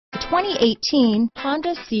2018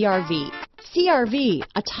 Honda CR-V. CR-V,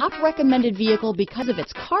 a top recommended vehicle because of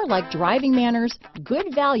its car-like driving manners, good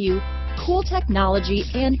value, cool technology,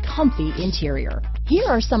 and comfy interior. Here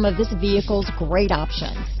are some of this vehicle's great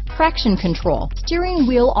options: traction control, steering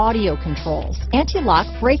wheel audio controls, anti-lock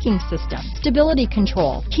braking system, stability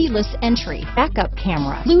control, keyless entry, backup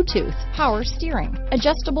camera, Bluetooth, power steering,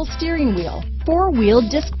 adjustable steering wheel, four-wheel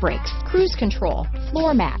disc brakes, cruise control,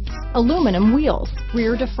 floor mats, aluminum wheels,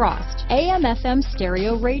 rear defrost, AM/FM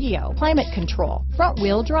stereo radio, climate control,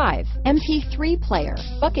 front-wheel drive, MP3 player,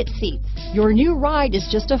 bucket seats. Your new ride is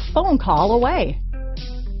just a phone call away.